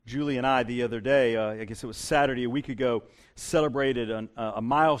Julie and I the other day, I guess it was Saturday, a week ago, celebrated a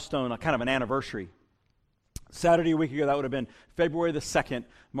milestone, a kind of an anniversary. Saturday, a week ago, that would have been February the 2nd,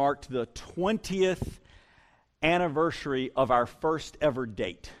 marked the 20th anniversary of our first ever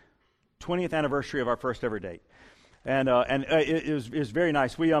date. 20th anniversary of our first ever date. And it was very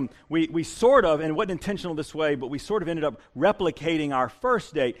nice. We sort of, and it wasn't intentional this way, but we sort of ended up replicating our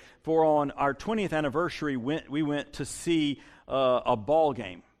first date. For on our 20th anniversary, we went to see a ball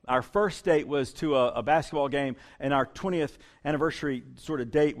game. Our first date was to a basketball game, and our 20th anniversary sort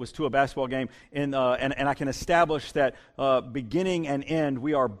of date was to a basketball game. And I can establish that beginning and end,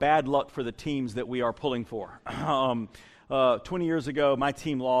 we are bad luck for the teams that we are pulling for. 20 years ago, my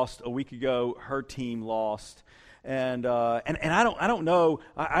team lost. A week ago, her team lost. And I don't know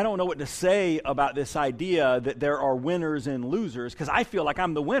what to say about this idea that there are winners and losers, because I feel like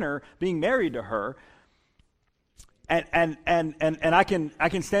I'm the winner being married to her. And I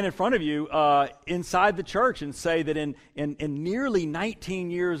can stand in front of you inside the church and say that in nearly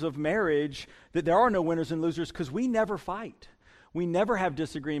 19 years of marriage that there are no winners and losers, because we never fight. We never have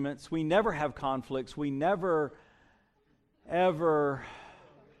disagreements. We never have conflicts. We never, ever...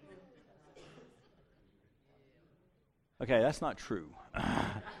 Okay, that's not true.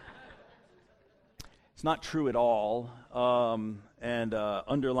 It's not true at all.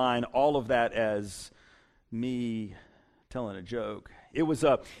 Underline all of that as me telling a joke. It was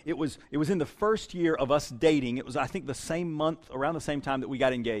in the first year of us dating. It was, I think, the same month, around the same time that we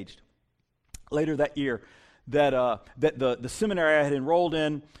got engaged. Later that year, that the seminary I had enrolled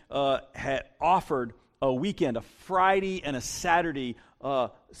in had offered a weekend, a Friday and a Saturday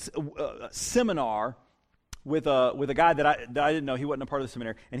seminar with a guy that I didn't know. He wasn't a part of the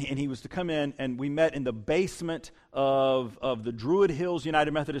seminary, and he was to come in, and we met in the basement of the Druid Hills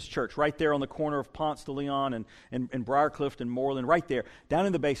United Methodist Church, right there on the corner of Ponce de Leon and Briarcliff and Moreland, right there, down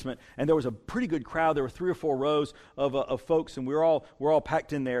in the basement. And there was a pretty good crowd. There were 3 or 4 rows of folks, and we're all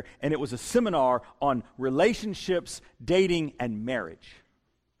packed in there. And it was a seminar on relationships, dating, and marriage.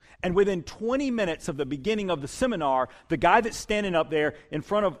 And within 20 minutes of the beginning of the seminar, the guy that's standing up there in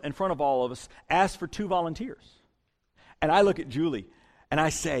front of all of us asked for 2 volunteers. And I look at Julie and I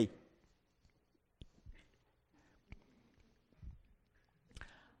say,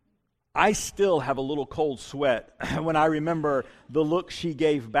 I still have a little cold sweat when I remember the look she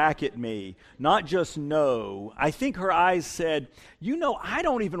gave back at me. Not just no. I think her eyes said, I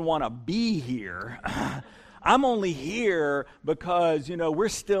don't even want to be here. I'm only here because, we're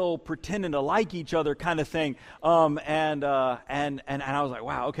still pretending to like each other kind of thing. And I was like,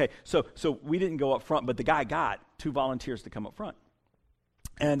 wow, okay. So we didn't go up front, but the guy got 2 volunteers to come up front.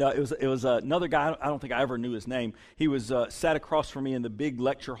 And it was another guy. I don't think I ever knew his name. He was sat across from me in the big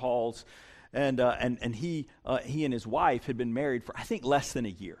lecture halls, and he and his wife had been married for, I think, less than a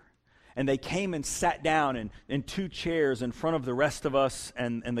year. And they came and sat down in 2 chairs in front of the rest of us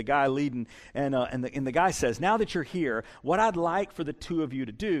and the guy leading. And the guy says, now that you're here, what I'd like for the 2 of you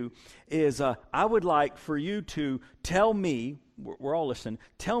to do is I would like for you to tell me, we're all listening,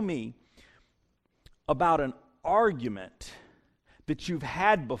 tell me about an argument that you've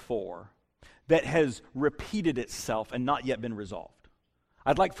had before that has repeated itself and not yet been resolved.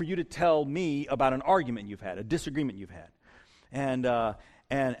 I'd like for you to tell me about an argument you've had, a disagreement you've had.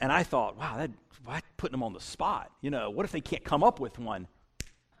 And I thought, wow, why putting them on the spot? What if they can't come up with one?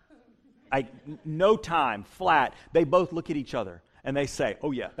 No time, flat. They both look at each other and they say,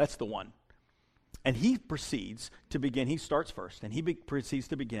 oh yeah, that's the one. And he proceeds to begin. He starts first, and he proceeds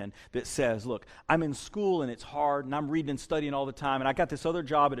to begin that says, look, I'm in school and it's hard, and I'm reading and studying all the time, and I got this other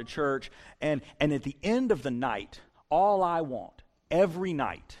job at a church, and at the end of the night, all I want, every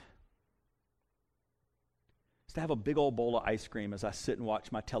night, to have a big old bowl of ice cream as I sit and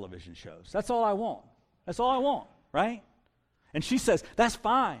watch my television shows. That's all I want. That's all I want, right? And she says, that's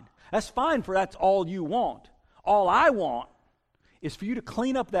fine. That's fine for that's all you want. All I want is for you to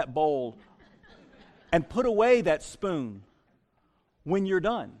clean up that bowl and put away that spoon when you're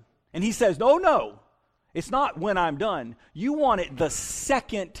done. And he says, no, it's not when I'm done. You want it the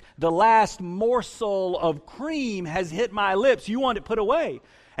second the last morsel of cream has hit my lips. You want it put away.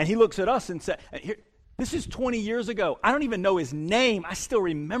 And he looks at us and says, this is 20 years ago. I don't even know his name. I still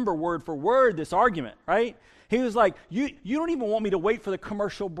remember word for word this argument, right? He was like, you don't even want me to wait for the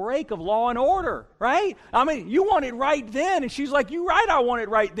commercial break of Law and Order, right? I mean, you want it right then. And she's like, you're right, I want it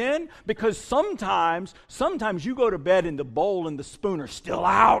right then. Because sometimes you go to bed and the bowl and the spoon are still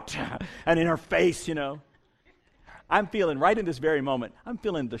out. And in her face, I'm feeling, right in this very moment, I'm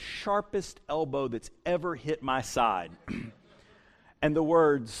feeling the sharpest elbow that's ever hit my side. And the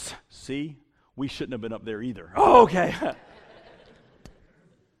words, see? We shouldn't have been up there either. Oh, okay.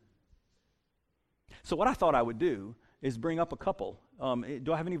 So what I thought I would do is bring up a couple.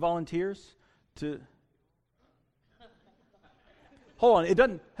 Do I have any volunteers to... Hold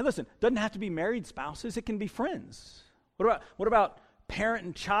on, doesn't have to be married spouses, it can be friends. What about parent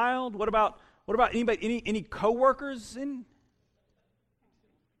and child? What about anybody, any coworkers in?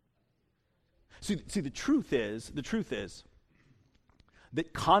 See, the truth is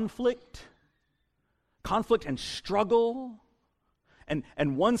that conflict and struggle,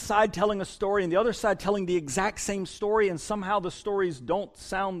 and one side telling a story and the other side telling the exact same story, and somehow the stories don't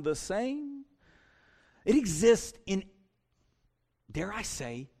sound the same. It exists in, dare I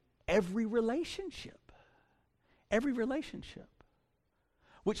say, every relationship. Every relationship.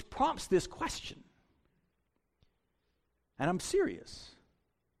 Which prompts this question. And I'm serious.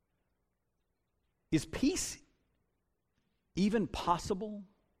 Is peace even possible?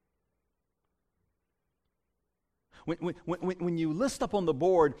 When you list up on the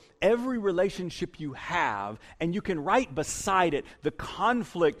board every relationship you have, and you can write beside it the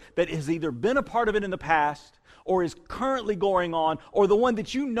conflict that has either been a part of it in the past, or is currently going on, or the one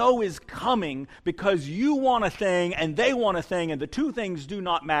that you know is coming because you want a thing and they want a thing, and the two things do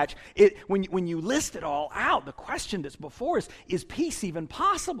not match. When you list it all out, the question that's before us is peace even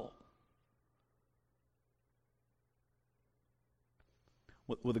possible?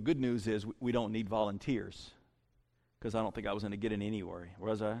 Well, the good news is we don't need volunteers, because I don't think I was going to get in anywhere,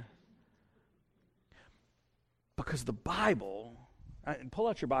 was I? Because the Bible, pull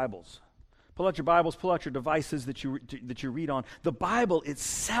out your Bibles. Pull out your Bibles, pull out your devices that you read on. The Bible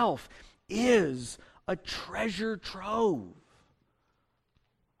itself is a treasure trove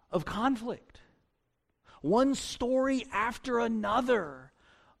of conflict. One story after another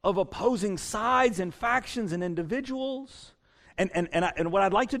of opposing sides and factions and individuals. And what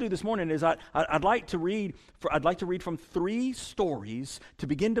I'd like to do this morning is I'd like to read from 3 stories to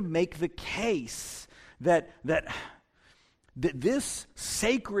begin to make the case that this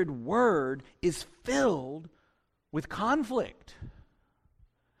sacred word is filled with conflict.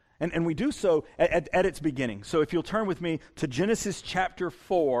 And we do so at its beginning. So if you'll turn with me to Genesis chapter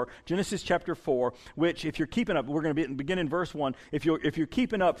 4, which if you're keeping up, we're going to begin in verse 1. If you're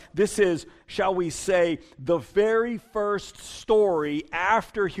keeping up, this is, shall we say, the very first story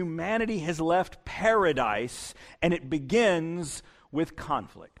after humanity has left paradise, and it begins with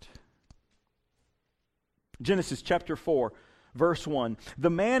conflict. Genesis chapter 4, verse 1. The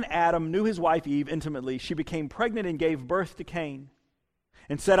man Adam knew his wife Eve intimately. She became pregnant and gave birth to Cain,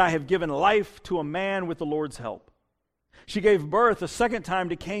 and said, I have given life to a man with the Lord's help. She gave birth a second time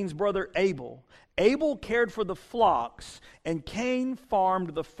to Cain's brother Abel. Abel cared for the flocks, and Cain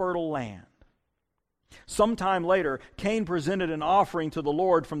farmed the fertile land. Sometime later, Cain presented an offering to the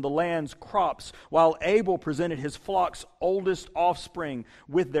Lord from the land's crops, while Abel presented his flock's oldest offspring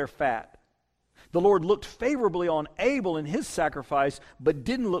with their fat. The Lord looked favorably on Abel and his sacrifice, but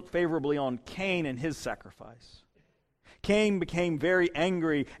didn't look favorably on Cain and his sacrifice. Cain became very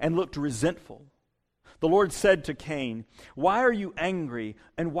angry and looked resentful. The Lord said to Cain, why are you angry,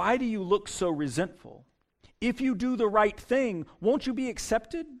 and why do you look so resentful? If you do the right thing, won't you be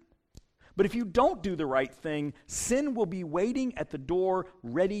accepted? But if you don't do the right thing, sin will be waiting at the door,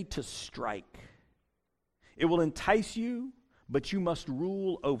 ready to strike. It will entice you, but you must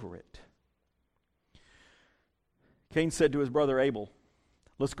rule over it. Cain said to his brother Abel,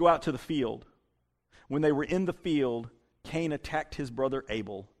 let's go out to the field. When they were in the field, Cain attacked his brother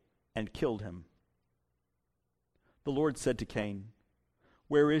Abel and killed him. The Lord said to Cain,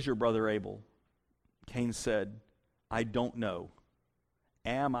 where is your brother Abel? Cain said, I don't know.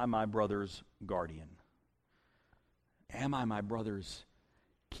 Am I my brother's guardian? Am I my brother's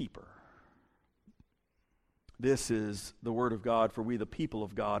keeper? This is the word of God for we the people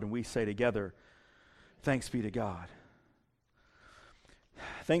of God, and we say together, thanks be to God.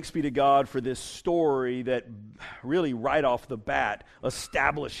 Thanks be to God for this story that really right off the bat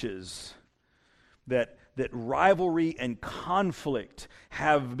establishes that rivalry and conflict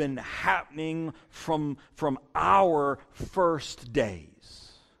have been happening from our first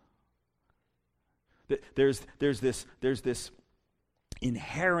days. There's this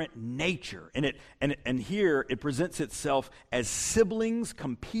inherent nature in it, and here it presents itself as siblings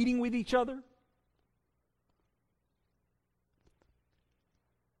competing with each other.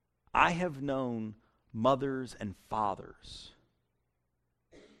 I have known mothers and fathers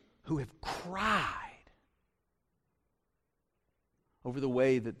who have cried over the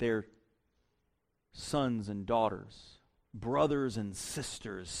way that their sons and daughters, brothers and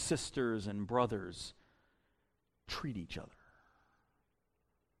sisters, sisters and brothers treat each other.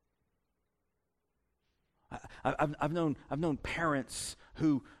 I've known parents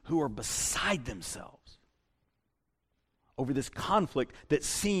who are beside themselves over this conflict that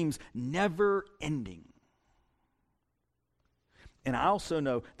seems never ending. And I also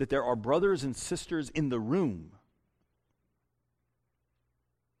know that there are brothers and sisters in the room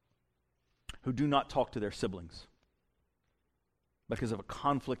who do not talk to their siblings because of a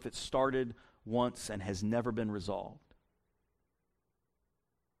conflict that started once and has never been resolved.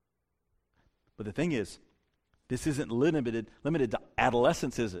 But the thing is, this isn't limited to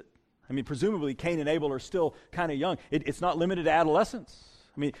adolescence, is it? I mean, presumably Cain and Abel are still kind of young. It's not limited to adolescence.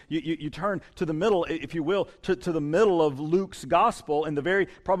 I mean, you turn to the middle, if you will, to the middle of Luke's gospel, and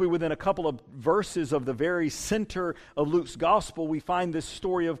probably within a couple of verses of the very center of Luke's gospel, we find this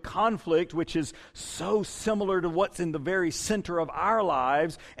story of conflict, which is so similar to what's in the very center of our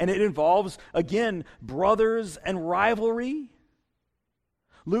lives, and it involves, again, brothers and rivalry.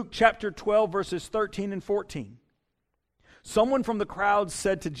 Luke chapter 12, verses 13 and 14. Someone from the crowd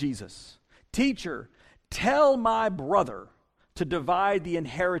said to Jesus, "Teacher, tell my brother to divide the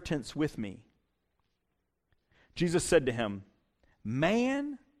inheritance with me." Jesus said to him,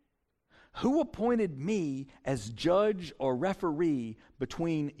 "Man, who appointed me as judge or referee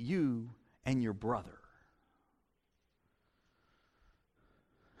between you and your brother?"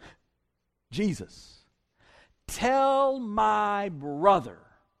 Jesus, tell my brother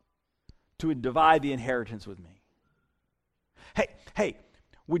to divide the inheritance with me. Hey,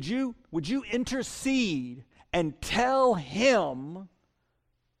 would you intercede and tell him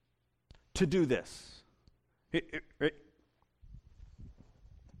to do this?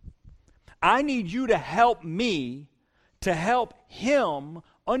 I need you to help me to help him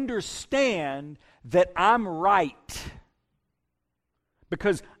understand that I'm right,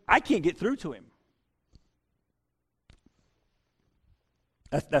 because I can't get through to him.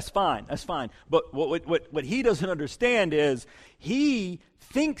 That's fine. But what he doesn't understand is he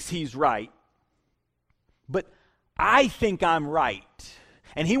thinks he's right, but I think I'm right.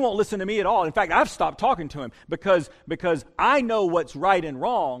 And he won't listen to me at all. In fact, I've stopped talking to him because I know what's right and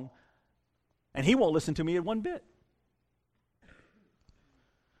wrong, and he won't listen to me at one bit.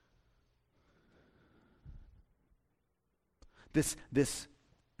 This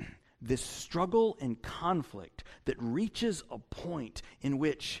struggle and conflict that reaches a point in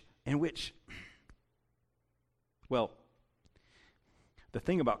which, well, the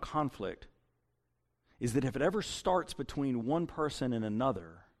thing about conflict is that if it ever starts between one person and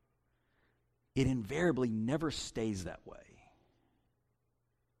another, it invariably never stays that way.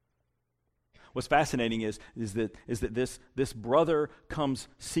 What's fascinating is that this brother comes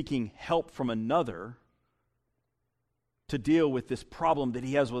seeking help from another to deal with this problem that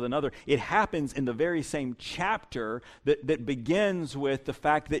he has with another. It happens in the very same chapter that begins with the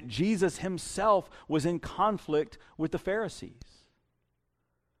fact that Jesus himself was in conflict with the Pharisees.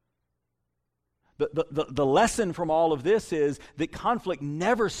 The lesson from all of this is that conflict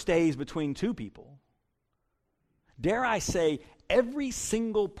never stays between two people. Dare I say, every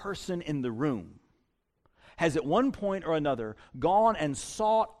single person in the room has at one point or another gone and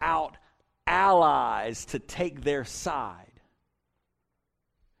sought out allies to take their side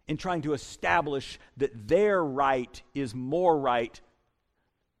in trying to establish that their right is more right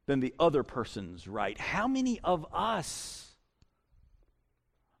than the other person's right. How many of us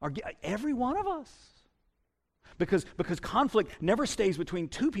are, every one of us? Because conflict never stays between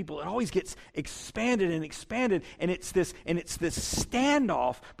two people. It always gets expanded, and it's this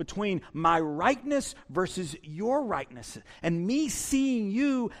standoff between my rightness versus your rightness, and me seeing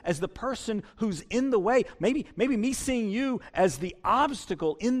you as the person who's in the way. Maybe me seeing you as the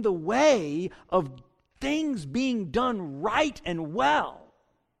obstacle in the way of things being done right and well.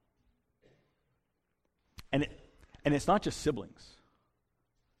 And it's not just siblings.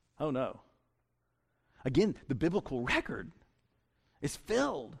 Oh no. Again, the biblical record is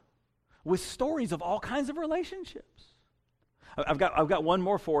filled with stories of all kinds of relationships. I've got one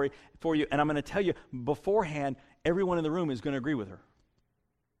more for you, and I'm going to tell you beforehand, everyone in the room is going to agree with her.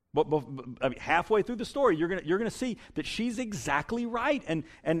 But I mean, halfway through the story, you're going to see that she's exactly right and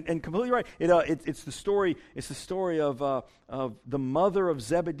completely right. It's the story of the mother of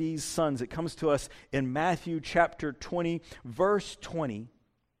Zebedee's sons. It comes to us in Matthew chapter 20, verse 20.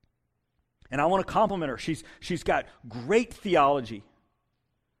 And I want to compliment her. She's got great theology.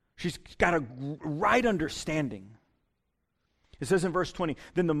 She's got a right understanding. It says in verse 20,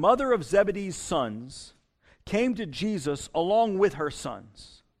 "Then the mother of Zebedee's sons came to Jesus along with her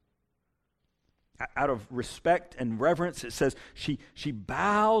sons." Out of respect and reverence, it says she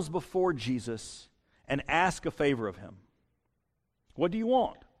bows before Jesus and asks a favor of him. "What do you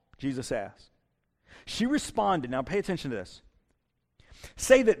want?" Jesus asked. She responded, now pay attention to this.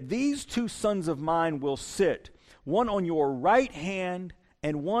 Say that these 2 sons of mine will sit, one on your right hand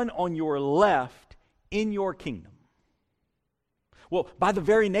and one on your left in your kingdom. Well, by the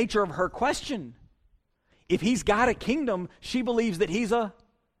very nature of her question, if he's got a kingdom, she believes that he's a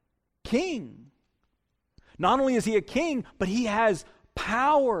king. Not only is he a king, but he has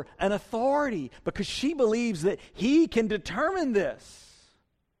power and authority because she believes that he can determine this.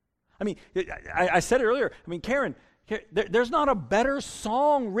 I mean, I said it earlier. I mean, Karen, there's not a better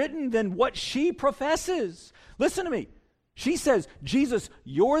song written than what she professes. Listen to me. She says, Jesus,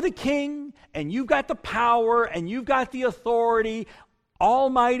 you're the king, and you've got the power, and you've got the authority,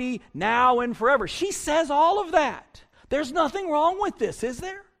 almighty, now and forever. She says all of that. There's nothing wrong with this, is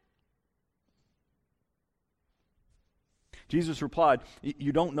there? Jesus replied,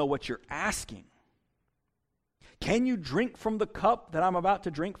 you don't know what you're asking. Can you drink from the cup that I'm about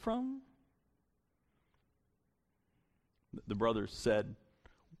to drink from? The brothers said,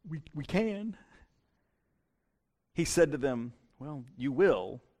 we can. He said to them, well, you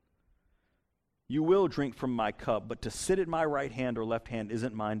will. You will drink from my cup, but to sit at my right hand or left hand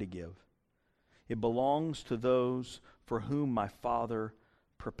isn't mine to give. It belongs to those for whom my Father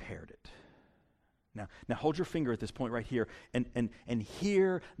prepared it. Now hold your finger at this point right here and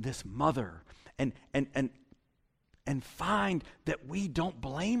hear this mother and find that we don't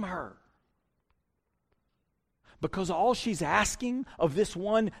blame her. Because all she's asking of this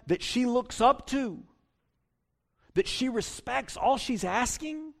one that she looks up to, that she respects, all she's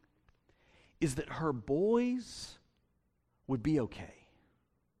asking is that her boys would be okay.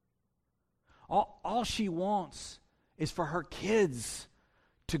 All she wants is for her kids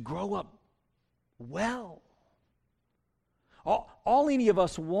to grow up well. All any of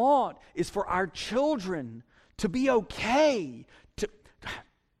us want is for our children to be okay.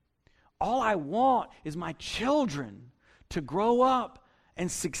 All I want is my children to grow up and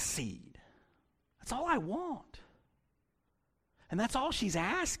succeed. That's all I want. And that's all she's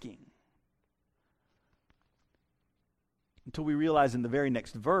asking. Until we realize in the very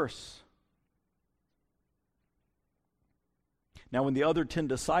next verse, now when the other 10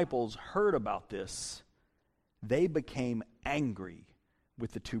 disciples heard about this, they became angry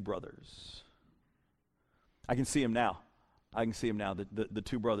with the 2 brothers. I can see them now. The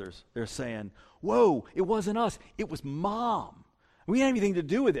 2 brothers. They're saying, whoa, it wasn't us. It was Mom. We didn't have anything to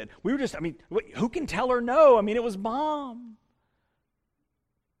do with it. We were just, who can tell her no? It was Mom.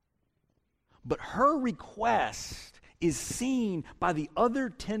 But her request is seen by the other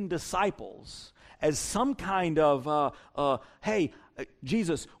 10 disciples as some kind of, hey,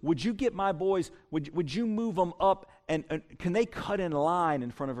 Jesus, would you get my boys, would you move them up, and can they cut in line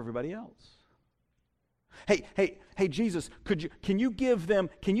in front of everybody else? Hey, Jesus, can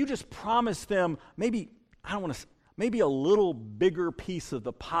you just promise them maybe a little bigger piece of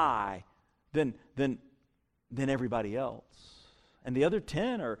the pie than everybody else? And the other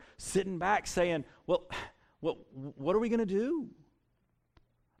 10 are sitting back saying, well, what are we going to do?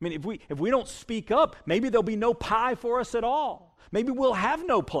 If we don't speak up, maybe there'll be no pie for us at all. Maybe we'll have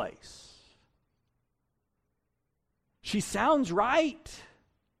no place. She sounds right.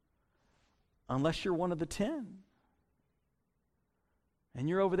 Unless you're one of the 10. And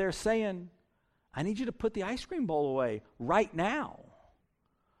you're over there saying, I need you to put the ice cream bowl away right now,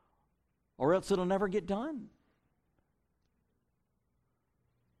 or else it'll never get done.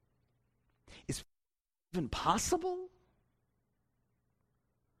 Is it even possible?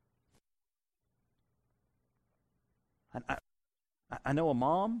 I know a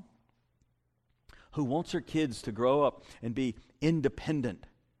mom who wants her kids to grow up and be independent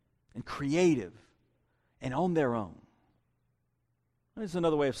and creative and on their own. That's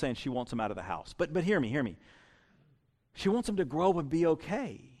another way of saying she wants them out of the house. But hear me. She wants them to grow up and be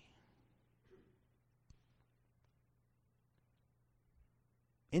okay.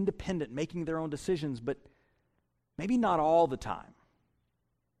 Independent, making their own decisions, but maybe not all the time.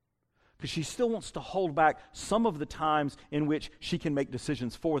 Because she still wants to hold back some of the times in which she can make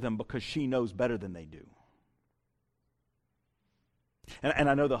decisions for them because she knows better than they do. And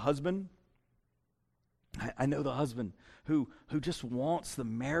I know the husband. I know the husband who just wants the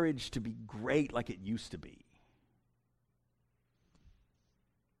marriage to be great like it used to be.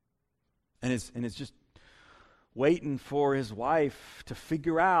 And is just waiting for his wife to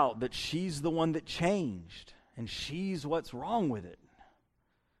figure out that she's the one that changed and she's what's wrong with it.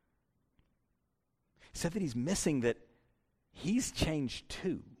 Except that he's missing that he's changed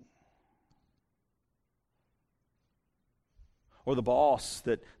too. or the boss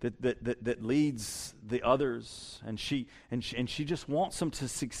that leads the others, and she just wants them to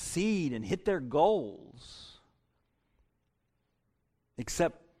succeed and hit their goals.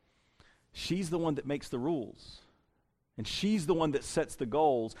 Except she's the one that makes the rules. And she's the one that sets the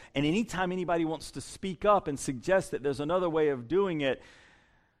goals. And anytime anybody wants to speak up and suggest that there's another way of doing it,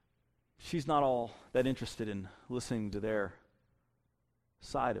 she's not all that interested in listening to their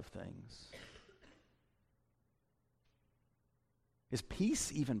side of things. Is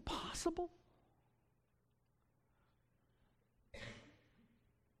peace even possible?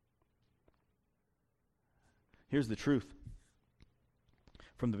 Here's the truth.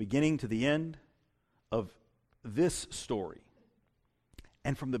 From the beginning to the end of this story,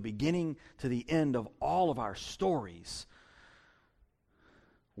 and from the beginning to the end of all of our stories,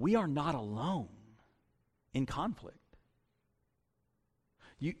 we are not alone in conflict.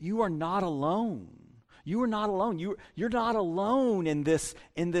 You are not alone. You are not alone. You're not alone in this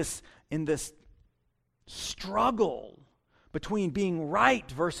struggle between being right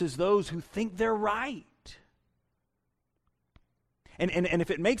versus those who think they're right. And if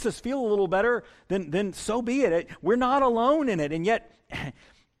it makes us feel a little better, then so be it. We're not alone in it. And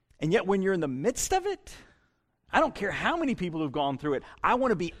yet when you're in the midst of it, I don't care how many people have gone through it. I want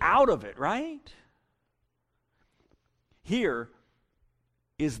to be out of it, right? Here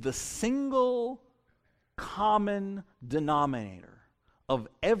is the single common denominator of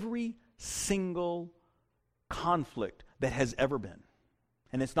every single conflict that has ever been.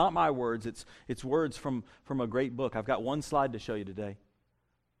 And it's not my words, it's words from a great book. I've got one slide to show you today.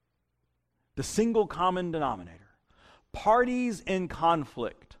 The single common denominator. Parties in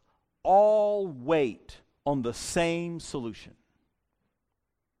conflict all wait on the same solution.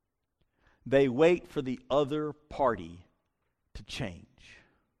 They wait for the other party to change.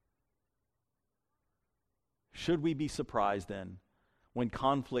 Should we be surprised then when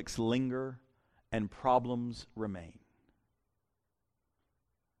conflicts linger and problems remain?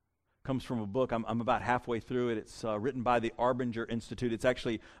 Comes from a book. I'm about halfway through it. It's written by the Arbinger Institute. It's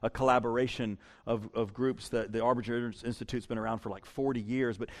actually a collaboration of groups. The Arbinger Institute's been around for like 40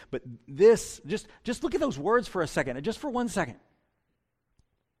 years. But this, just look at those words for a second, just for 1 second.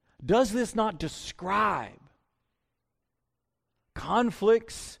 Does this not describe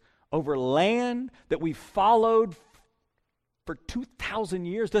conflicts over land that we followed for 2,000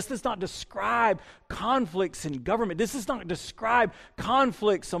 years? Does this not describe conflicts in government? Does this not describe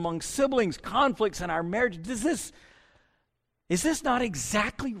conflicts among siblings, conflicts in our marriage? Is this not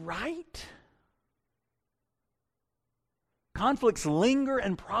exactly right? Conflicts linger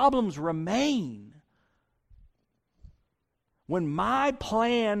and problems remain. When my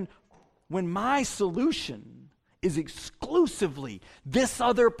plan, when my solution is exclusively this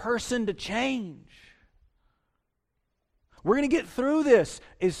other person to change. We're going to get through this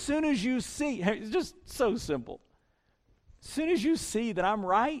as soon as you see, it's just so simple. As soon as you see that I'm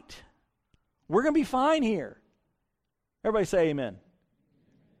right, we're going to be fine here. Everybody say amen.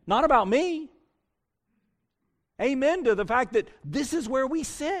 Not about me. Amen to the fact that this is where we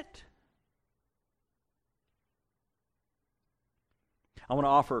sit. I want to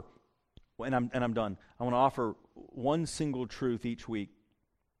offer, and I'm done. I want to offer one single truth each week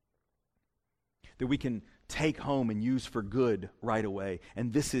that we can take home and use for good right away.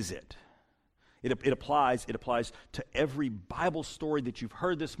 And this is it. It applies to every Bible story that you've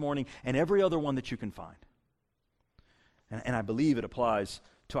heard this morning and every other one that you can find. And I believe it applies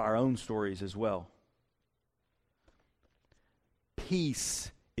to our own stories as well.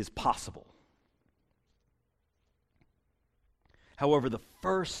 Peace is possible. However, the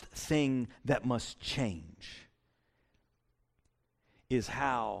first thing that must change is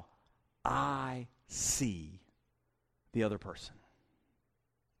how I see the other person.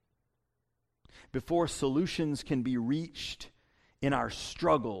 Before solutions can be reached in our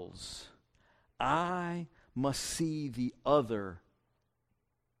struggles, I must see the other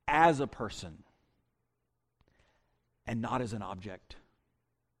as a person and not as an object,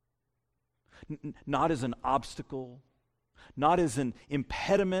 not as an obstacle, not as an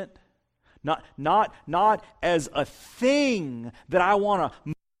impediment, not as a thing that I want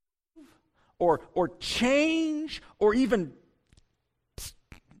to or change or even.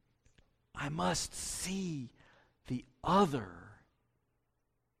 I must see the other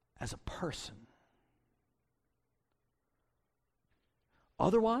as a person.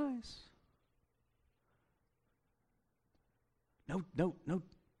 Otherwise, no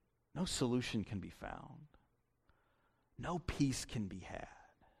solution can be found. No peace can be had.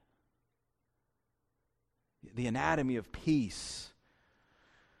 The anatomy of peace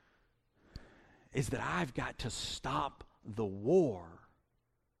is that I've got to stop the war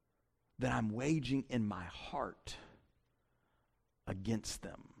that I'm waging in my heart against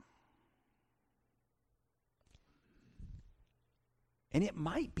them. And it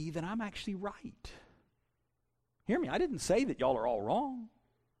might be that I'm actually right. Hear me, I didn't say that y'all are all wrong.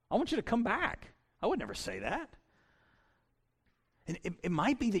 I want you to come back. I would never say that. And it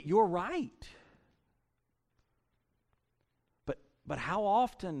might be that you're right. But how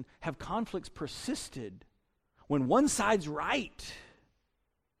often have conflicts persisted when one side's right,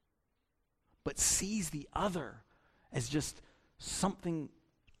 but sees the other as just something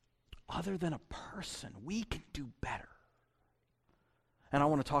other than a person? We can do better. And I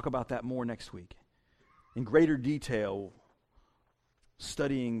want to talk about that more next week in greater detail,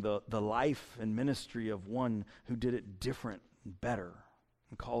 studying the life and ministry of one who did it different and better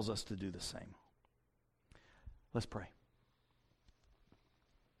and calls us to do the same. Let's pray.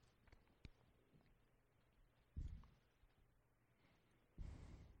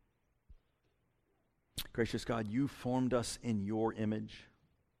 Gracious God, you formed us in your image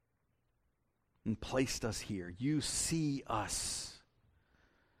and placed us here. You see us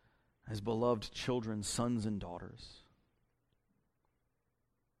as beloved children, sons and daughters.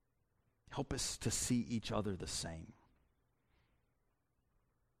 Help us to see each other the same.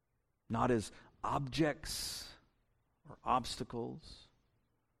 Not as objects or obstacles,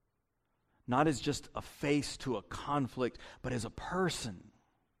 not as just a face to a conflict, but as a person.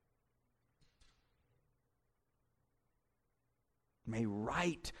 May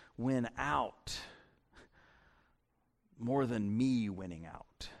right win out more than me winning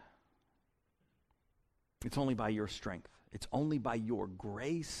out. It's only by your strength. It's only by your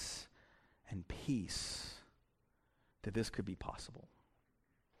grace and peace that this could be possible.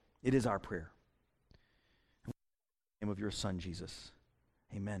 It is our prayer. In the name of your Son, Jesus.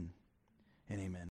 Amen and amen.